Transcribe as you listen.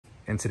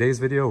In today's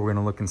video, we're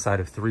gonna look inside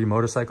of 3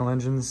 motorcycle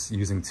engines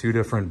using 2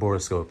 different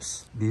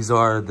borescopes. These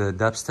are the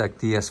Depstech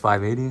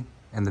DS580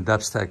 and the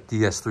Depstech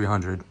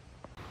DS300.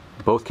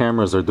 Both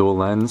cameras are dual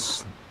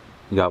lens.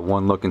 You got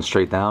one looking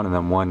straight down and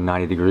then one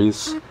 90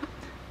 degrees.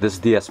 This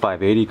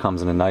DS580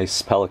 comes in a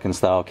nice Pelican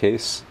style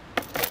case.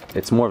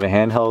 It's more of a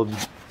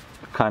handheld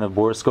kind of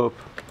borescope.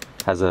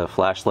 Has a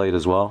flashlight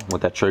as well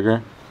with that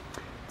trigger.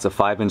 It's a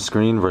 5-inch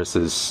screen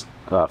versus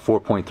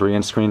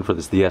 4.3-inch screen for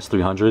this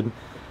DS300.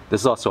 This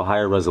is also a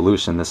higher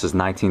resolution. This is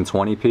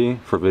 1920p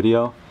for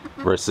video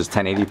versus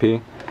 1080p.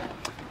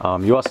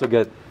 You also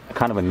get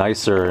kind of a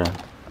nicer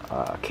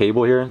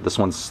cable here. This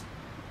one's,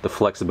 the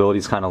flexibility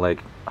is kind of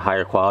like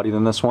higher quality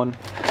than this one,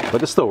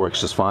 but this still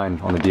works just fine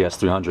on the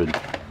DS300.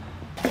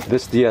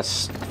 This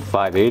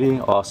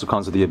DS580 also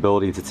comes with the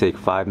ability to take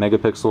 5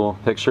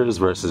 megapixel pictures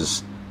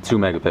versus 2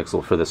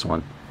 megapixel for this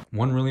one.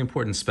 One really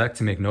important spec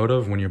to make note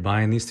of when you're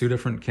buying these 2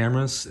 different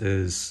cameras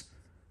is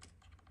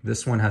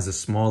this one has a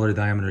smaller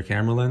diameter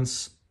camera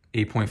lens,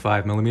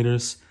 8.5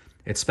 millimeters.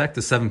 It's spec'd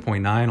to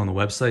 7.9 on the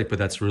website, but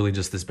that's really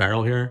just this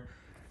barrel here.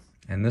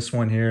 And this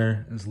one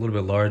here is a little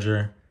bit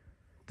larger.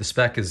 The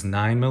spec is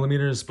 9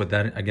 millimeters, but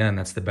that, again,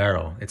 that's the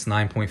barrel. It's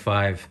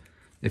 9.5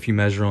 if you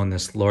measure on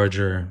this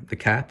larger, the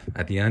cap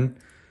at the end.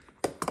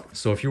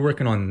 So if you're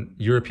working on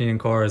European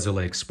cars or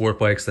like sport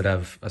bikes that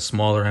have a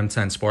smaller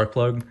M10 spark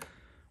plug,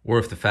 or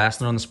if the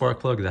fastener on the spark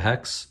plug, the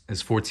hex,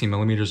 is 14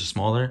 millimeters or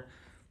smaller,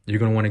 you're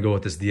going to want to go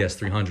with this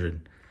DS300.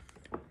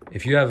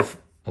 If you have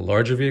a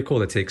larger vehicle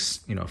that takes,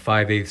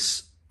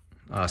 5/8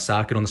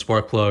 socket on the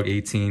spark plug,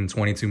 18,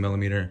 22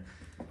 millimeter,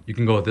 you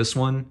can go with this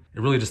one.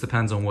 It really just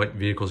depends on what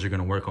vehicles you're going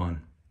to work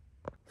on.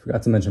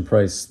 Forgot to mention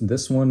price.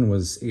 This one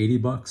was 80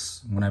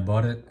 bucks when I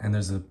bought it, and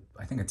there's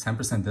I think a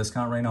 10%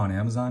 discount right now on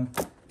Amazon,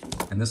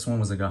 and this one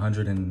was like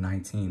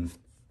 119.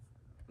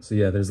 So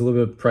yeah, there's a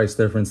little bit of price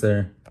difference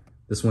there.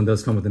 This one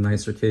does come with a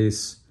nicer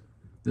case.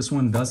 This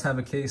one does have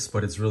a case,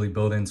 but it's really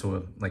built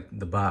into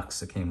the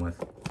box it came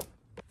with.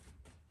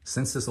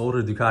 Since this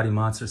older Ducati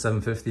Monster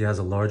 750 has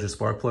a larger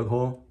spark plug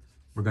hole,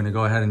 we're going to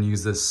go ahead and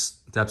use this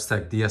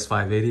Depstech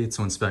DS580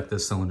 to inspect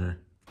this cylinder.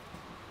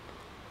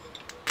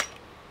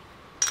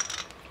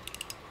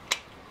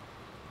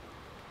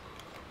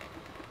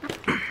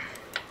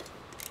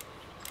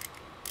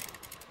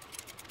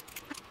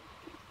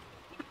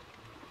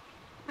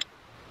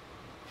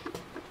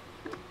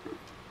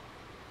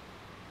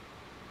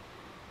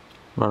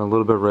 Run a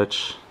little bit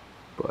rich,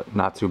 but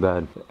not too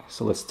bad.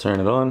 So let's turn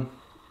it on.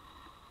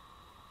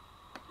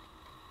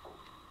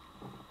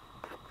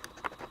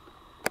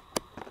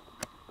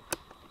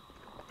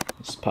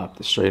 Just pop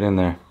this straight in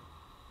there.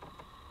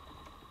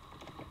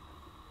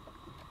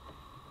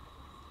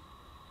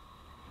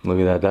 Look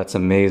at that, that's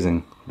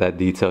amazing. That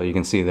detail you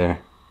can see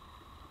there.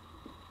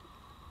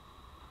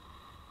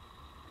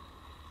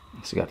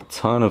 So you got a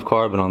ton of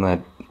carbon on that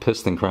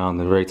piston crown,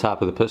 the very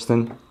top of the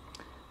piston.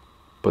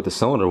 But the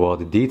cylinder wall,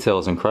 the detail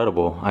is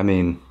incredible. I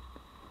mean,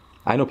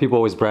 I know people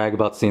always brag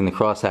about seeing the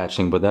cross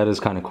hatching, but that is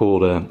kind of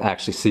cool to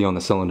actually see on the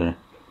cylinder.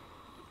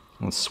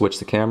 Let's switch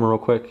the camera real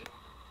quick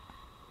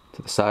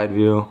to the side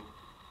view.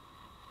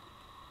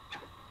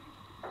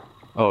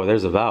 Oh,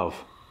 there's a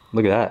valve.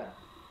 Look at that.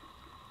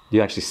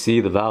 You actually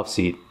see the valve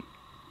seat.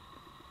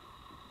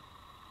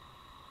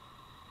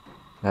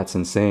 That's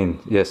insane.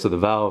 Yeah, so the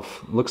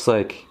valve looks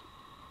like,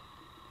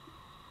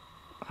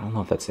 I don't know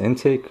if that's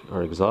intake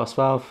or exhaust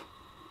valve.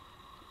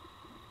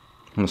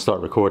 I'm gonna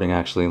start recording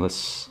actually.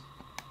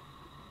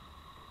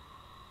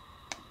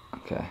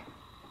 Okay.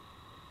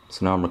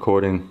 So now I'm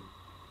recording.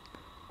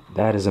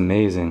 That is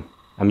amazing.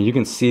 I mean, you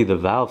can see the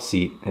valve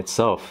seat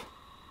itself.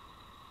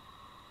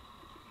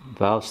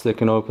 Valve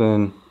sticking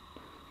open.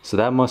 So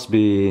that must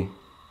be,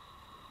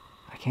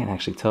 I can't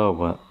actually tell,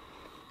 but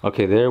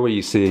okay, there what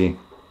you see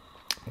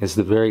is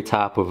the very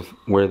top of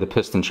where the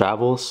piston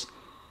travels.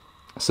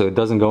 So it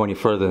doesn't go any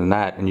further than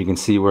that, and you can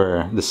see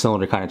where the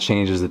cylinder kind of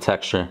changes the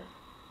texture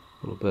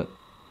a little bit.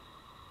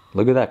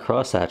 Look at that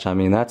crosshatch. I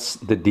mean,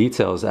 the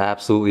detail is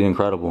absolutely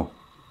incredible.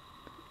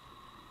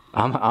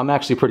 I'm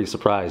actually pretty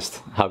surprised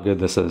how good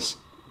this is.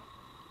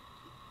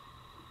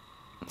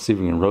 Let's see if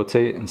we can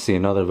rotate and see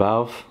another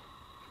valve.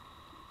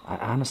 I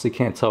honestly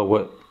can't tell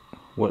what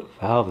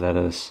valve that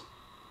is.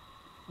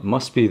 It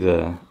must be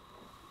the...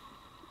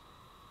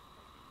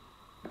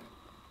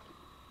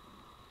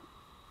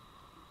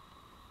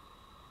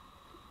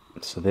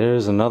 So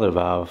there's another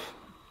valve.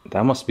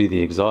 That must be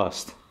the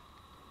exhaust,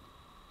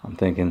 I'm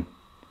thinking.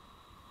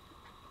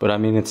 But I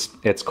mean,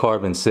 it's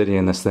Carbon City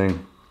in this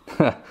thing.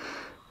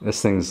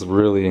 This thing's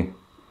really,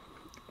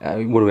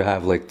 what do we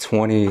have, like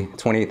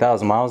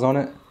 28,000 miles on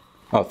it?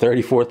 Oh,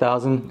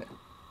 34,000.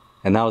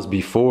 And that was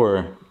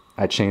before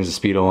I changed the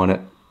speedo on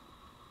it.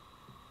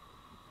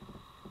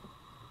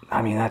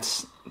 I mean,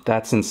 that's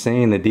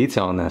insane, the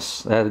detail on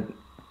this.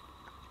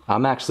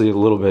 I'm actually a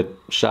little bit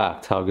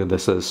shocked how good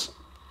this is.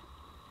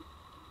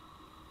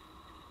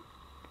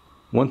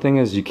 One thing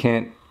is you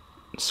can't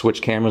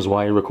switch cameras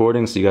while you're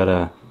recording, so you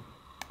gotta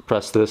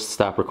press this,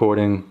 stop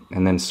recording,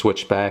 and then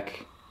switch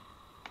back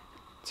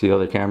to the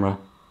other camera.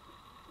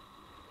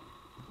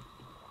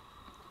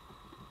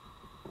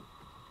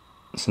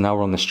 So now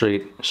we're on the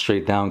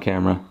straight down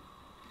camera.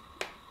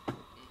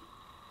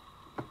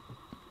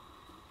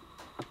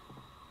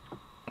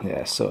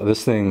 Yeah, so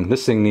this thing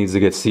needs to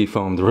get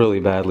seafoamed really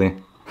badly.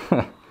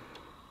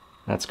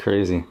 That's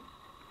crazy.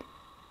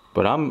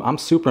 But I'm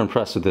super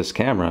impressed with this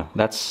camera.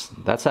 That's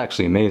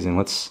actually amazing.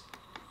 Let's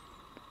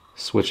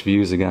switch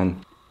views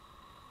again.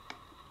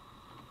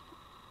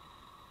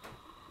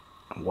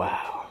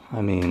 Wow,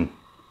 I mean,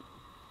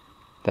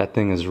 that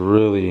thing is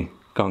really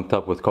gunked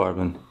up with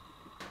carbon.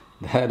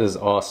 That is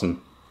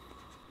awesome.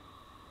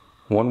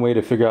 One way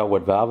to figure out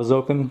what valve is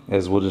open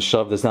is we'll just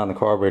shove this down the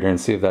carburetor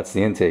and see if that's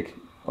the intake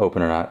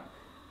open or not.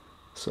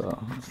 So,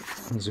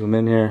 zoom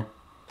in here.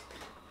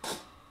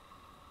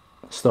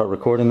 Start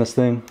recording this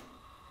thing.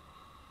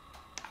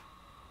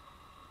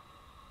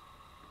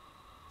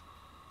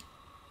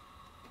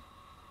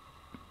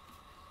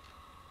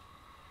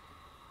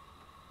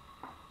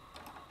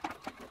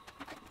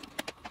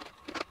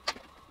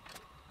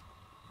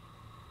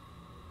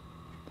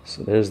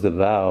 So there's the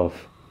valve.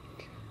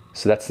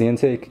 So that's the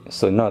intake.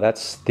 So no,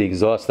 that's the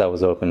exhaust that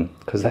was open,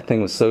 because that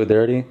thing was so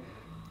dirty.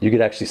 You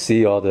could actually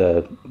see all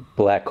the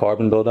black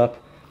carbon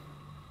buildup.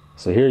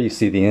 So here you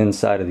see the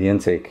inside of the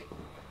intake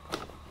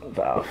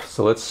valve.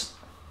 So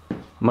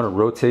I'm gonna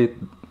rotate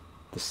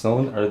the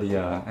cylinder or the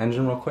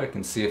engine real quick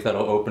and see if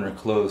that'll open or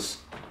close.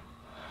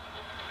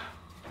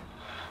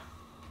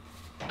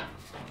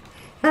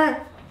 Okay.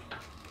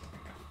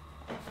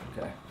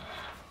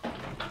 So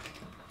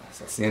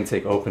that's the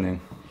intake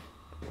opening.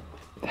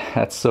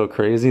 That's so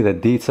crazy. The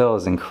detail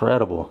is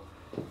incredible.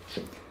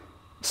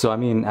 So I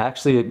mean,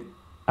 actually,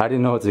 I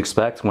didn't know what to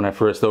expect when I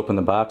first opened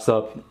the box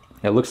up.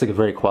 It looks like a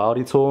very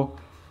quality tool.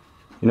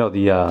 You know,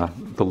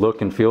 the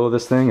look and feel of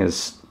this thing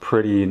is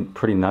pretty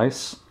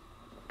nice.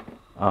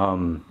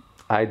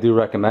 I do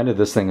recommend it.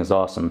 This thing is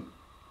awesome.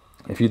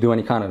 If you do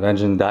any kind of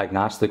engine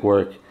diagnostic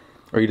work,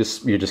 or you're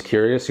just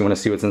curious, you want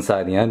to see what's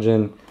inside the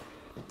engine,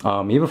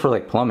 even for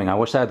like plumbing. I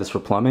wish I had this for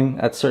plumbing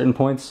at certain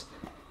points.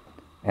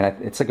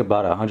 And it's like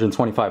about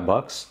 125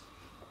 bucks.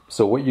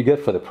 So what you get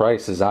for the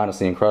price is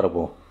honestly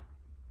incredible.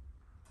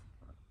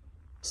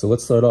 So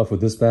let's start off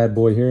with this bad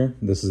boy here.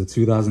 This is a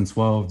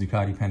 2012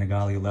 Ducati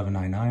Panigale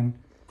 1199.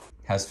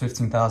 Has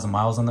 15,000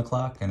 miles on the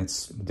clock, and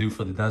it's due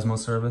for the Desmo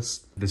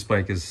service. This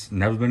bike has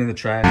never been in the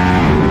track.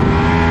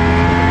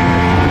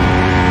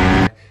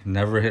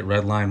 Never hit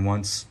red line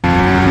once.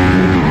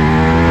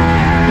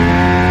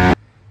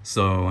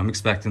 So I'm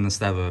expecting this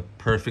to have a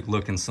perfect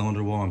looking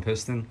cylinder wall and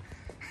piston.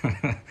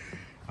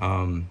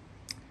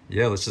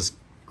 Yeah, let's just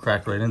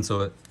crack right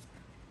into it.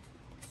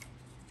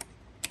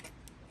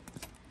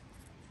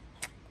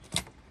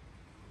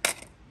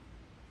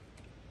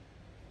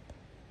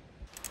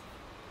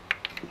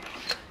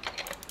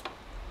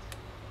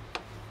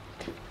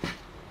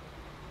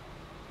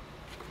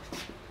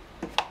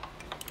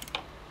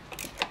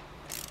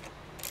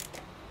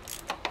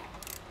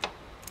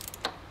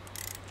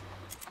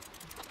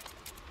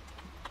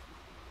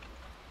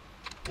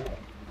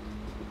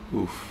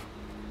 Oof.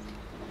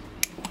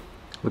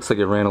 Looks like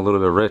it ran a little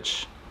bit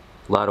rich.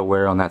 A lot of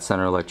wear on that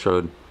center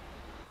electrode.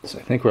 So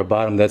I think we're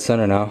bottom dead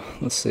center now.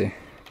 Let's see.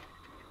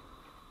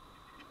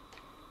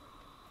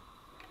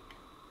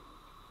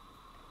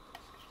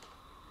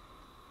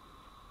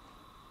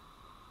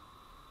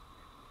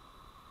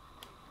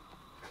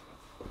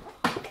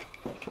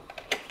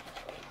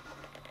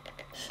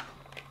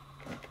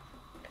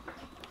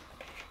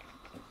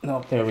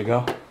 Nope, there we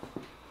go.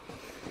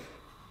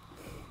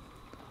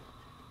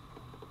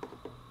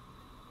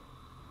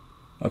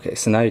 Okay,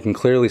 so now you can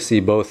clearly see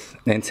both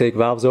intake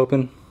valves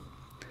open.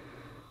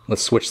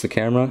 Let's switch the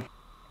camera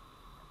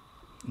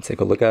and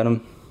take a look at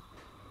them.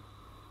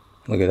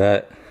 Look at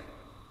that.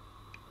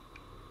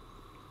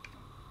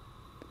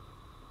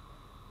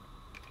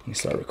 Let me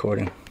start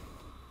recording.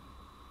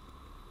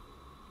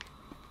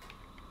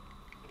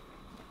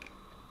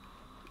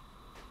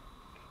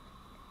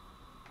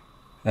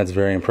 That's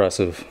very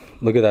impressive.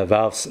 Look at that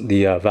valve,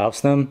 the valve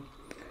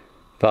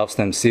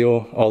stem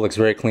seal, all looks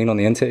very clean on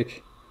the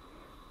intake.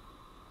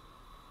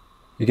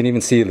 You can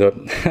even see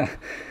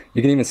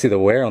the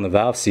wear on the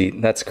valve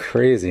seat. That's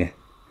crazy.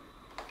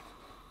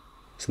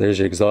 So there's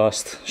your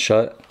exhaust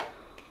shut.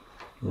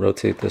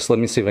 Rotate this. Let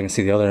me see if I can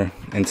see the other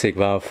intake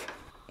valve.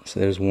 So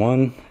there's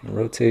one.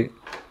 Rotate.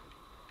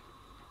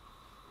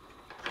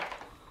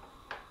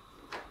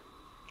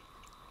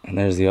 And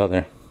there's the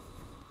other.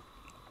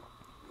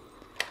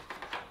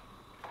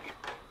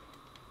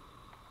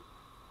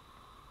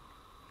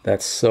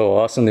 That's so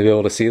awesome to be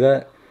able to see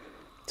that.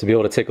 To be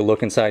able to take a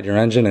look inside your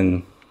engine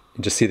and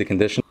just see the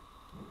condition.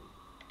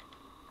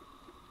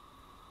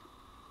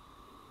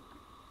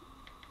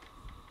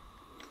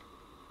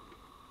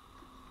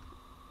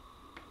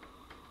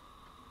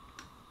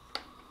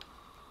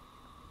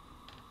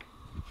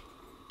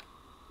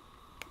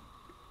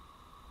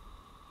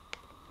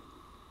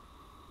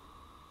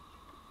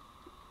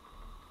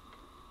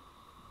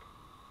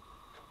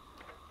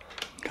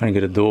 Kind of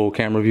get a dual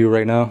camera view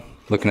right now,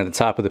 looking at the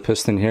top of the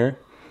piston here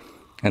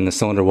and the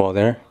cylinder wall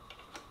there.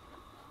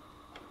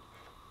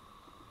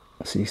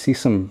 So you see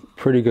some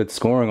pretty good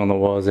scoring on the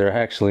walls there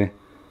actually.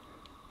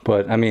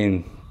 But I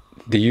mean,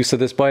 the use of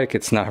this bike,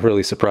 it's not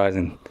really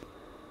surprising.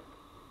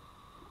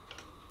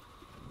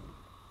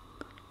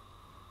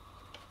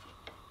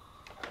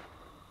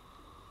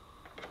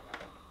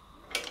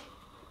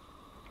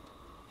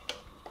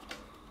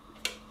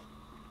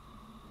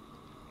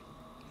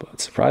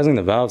 But surprisingly,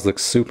 the valves look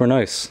super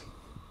nice.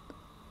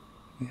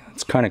 Yeah,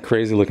 it's kind of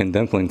crazy looking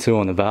dimpling too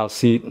on the valve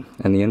seat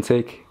and the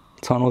intake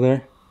tunnel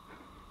there.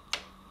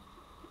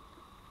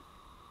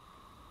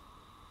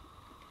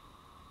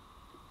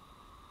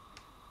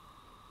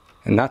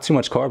 And not too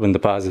much carbon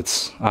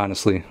deposits,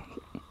 honestly,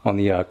 on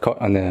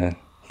the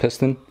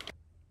piston.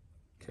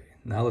 Okay,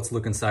 now let's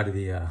look inside of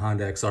the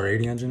Honda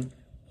XR80 engine.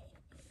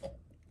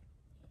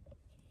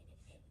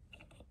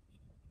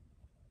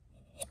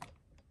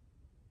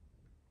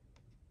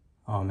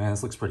 Oh man,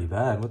 this looks pretty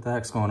bad. What the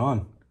heck's going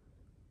on?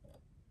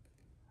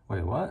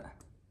 Wait, what?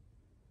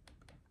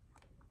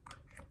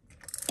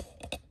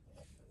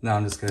 No,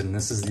 I'm just kidding.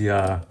 This is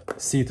the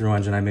see-through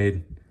engine I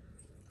made.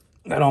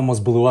 That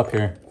almost blew up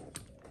here.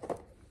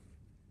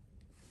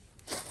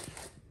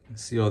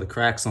 See all the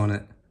cracks on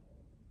it.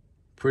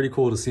 Pretty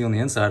cool to see on the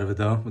inside of it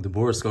though, with the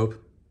Borescope.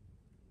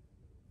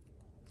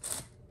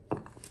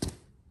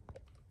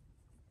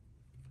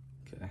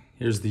 Okay,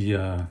 here's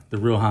the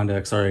real Honda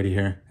XR80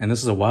 here. And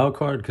this is a wild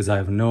card because I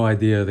have no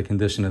idea the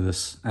condition of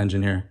this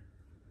engine here.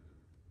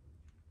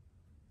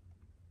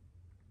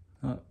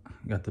 Oh,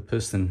 got the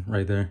piston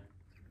right there.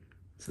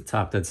 It's the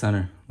top dead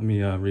center. Let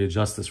me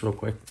readjust this real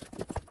quick.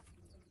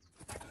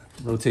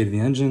 Rotated the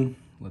engine.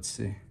 Let's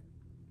see.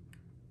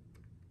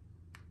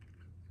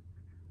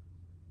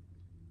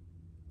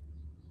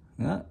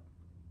 Yeah,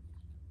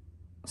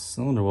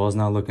 cylinder wall is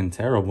not looking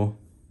terrible.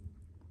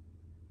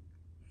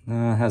 It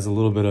has a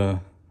little bit of, I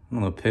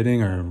don't know,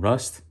 pitting or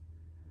rust.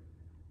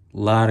 A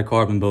lot of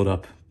carbon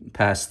buildup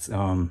past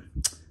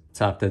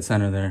top dead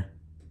center there.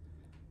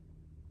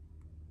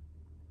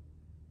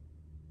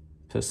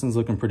 Piston's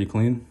looking pretty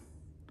clean.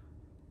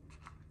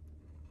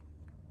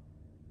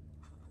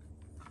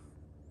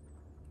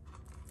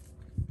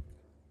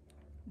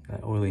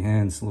 Got oily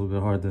hands, a little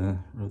bit hard to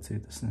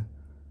rotate this thing.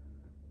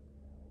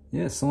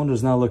 Yeah,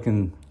 cylinder's not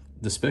looking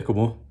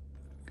despicable.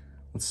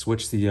 Let's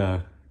switch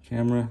the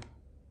camera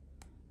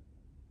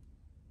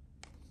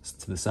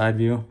to the side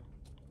view.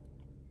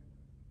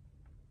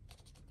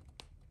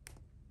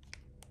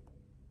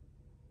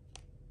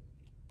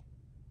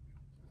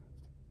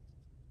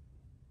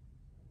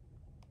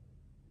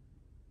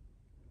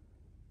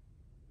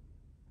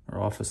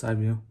 Or off the side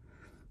view.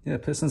 Yeah,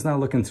 piston's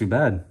not looking too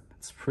bad.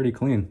 It's pretty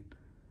clean.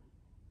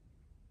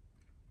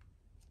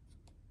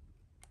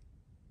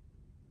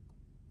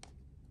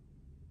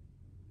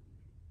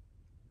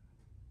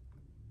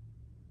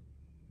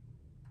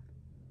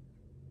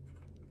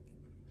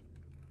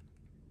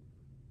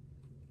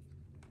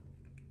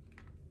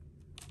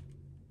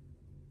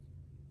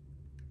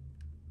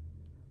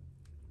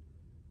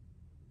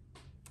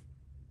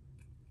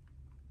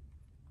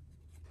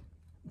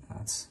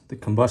 The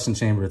combustion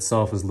chamber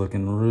itself is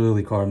looking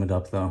really carboned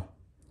up though.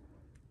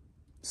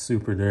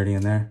 Super dirty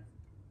in there.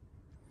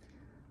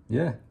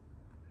 Yeah,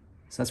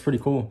 so that's pretty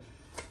cool.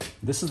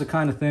 This is the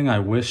kind of thing I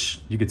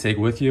wish you could take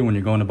with you when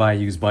you're going to buy a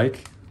used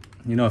bike.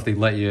 You know, if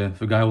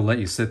a guy will let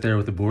you sit there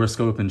with the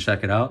Borescope and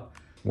check it out.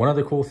 One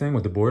other cool thing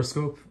with the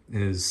Borescope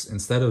is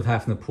instead of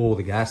having to pull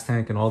the gas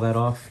tank and all that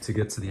off to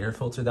get to the air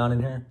filter down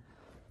in here,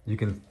 you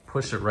can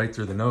push it right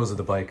through the nose of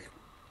the bike.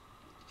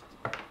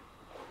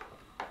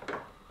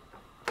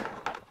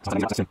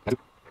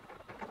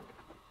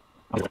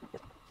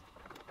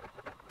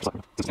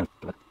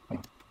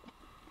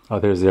 Oh,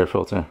 there's the air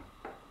filter.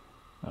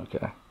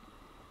 Okay.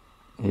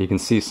 You can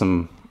see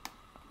some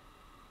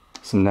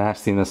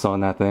nastiness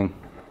on that thing.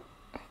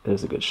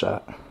 There's a good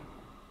shot.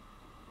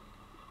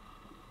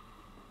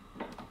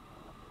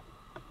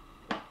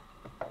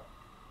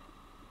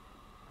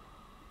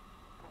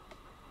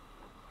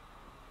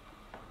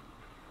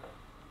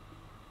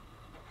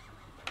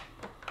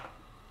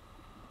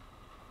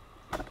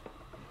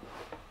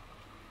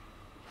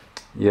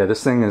 Yeah,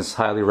 this thing is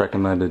highly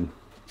recommended.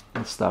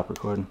 Let's stop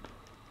recording.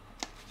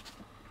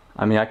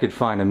 I mean, I could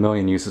find a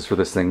million uses for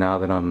this thing now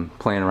that I'm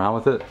playing around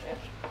with it.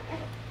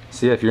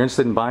 So yeah, if you're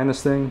interested in buying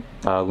this thing,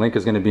 link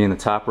is going to be in the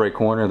top right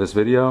corner of this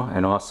video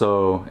and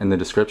also in the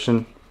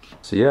description.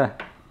 So yeah,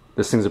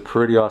 this thing's a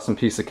pretty awesome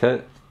piece of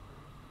kit.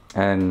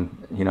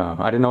 And, you know,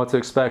 I didn't know what to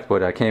expect,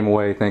 but I came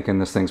away thinking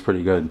this thing's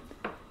pretty good.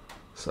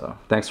 So,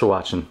 thanks for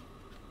watching.